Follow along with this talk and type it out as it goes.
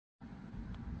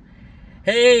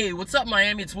Hey, what's up,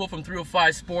 Miami? It's Will from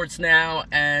 305 Sports Now,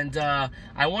 and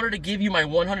I wanted to give you my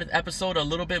 100th episode a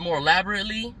little bit more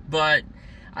elaborately, but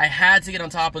I had to get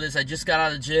on top of this. I just got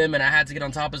out of the gym, and I had to get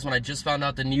on top of this when I just found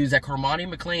out the news that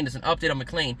Cormani McClain, there's an update on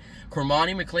McClain.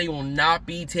 Cormani McClain will not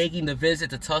be taking the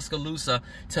visit to Tuscaloosa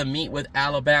to meet with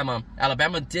Alabama.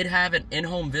 Alabama did have an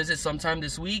in-home visit sometime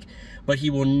this week, but he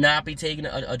will not be taking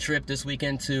a trip this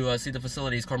weekend to see the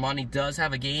facilities. Cormani does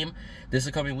have a game this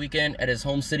coming weekend at his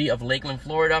home city of Lakeland,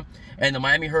 Florida, and the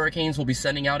Miami Hurricanes will be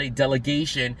sending out a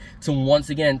delegation to once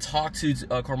again talk to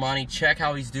Cormani, check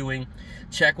how he's doing,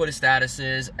 check what his status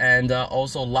is, and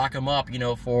also lock him up,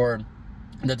 for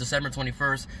the December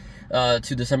 21st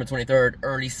to December 23rd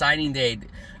early signing day.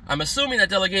 I'm assuming that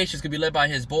delegation is going to be led by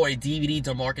his boy, DVD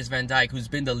DeMarcus Van Dyke, who's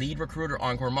been the lead recruiter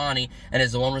on Cormani and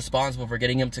is the one responsible for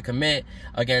getting him to commit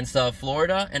against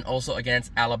Florida and also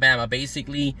against Alabama.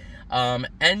 Basically,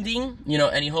 ending,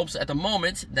 any hopes at the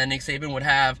moment that Nick Saban would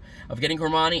have of getting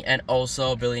Cormani and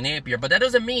also Billy Napier. But that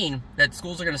doesn't mean that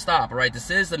schools are going to stop, right? This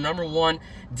is the #1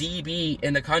 DB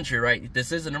in the country, right?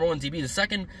 This is the #1 DB. The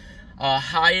second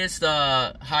highest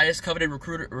coveted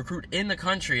recruit in the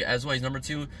country as well. He's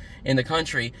 #2 in the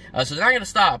country. So they're not going to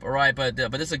stop, all right? But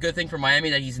this is a good thing for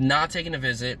Miami that he's not taking a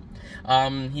visit.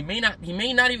 He may not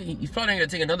even. He's probably not going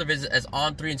to take another visit, as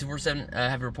On3 and 247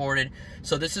 have reported.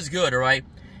 So this is good, all right?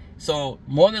 So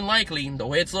more than likely, the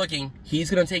way it's looking, he's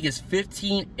going to take his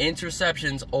 15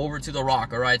 interceptions over to the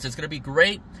Rock, all right? So it's going to be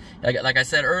great. Like I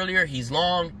said earlier, he's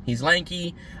long, he's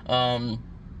lanky,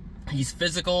 he's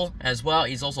physical as well.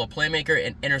 He's also a playmaker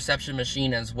and interception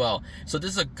machine as well. So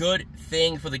this is a good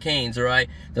thing for the Canes, all right?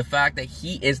 The fact that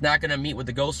he is not going to meet with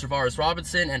the ghost Travaris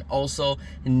Robinson and also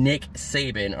Nick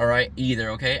Saban, all right, either,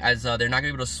 okay? As they're not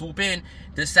going to be able to swoop in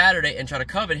this Saturday and try to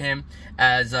covet him,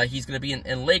 as he's going to be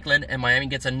in Lakeland, and Miami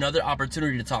gets another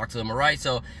opportunity to talk to him, all right?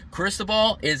 So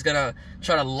Cristobal is going to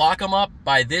try to lock him up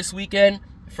by this weekend.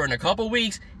 For in a couple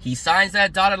weeks, he signs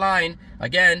that dotted line.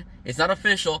 Again, it's not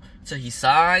official, so he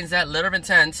signs that letter of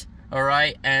intent, all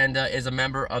right, and is a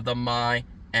member of the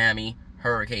Miami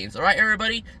Hurricanes. All right,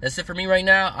 everybody, that's it for me right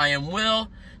now. I am Will.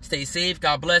 Stay safe.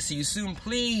 God bless. See you soon.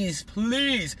 Please,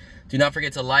 please do not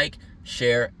forget to like,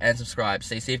 share, and subscribe.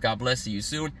 Stay safe. God bless. See you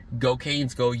soon. Go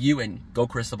Canes, go you, and go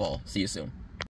Cristobal. See you soon.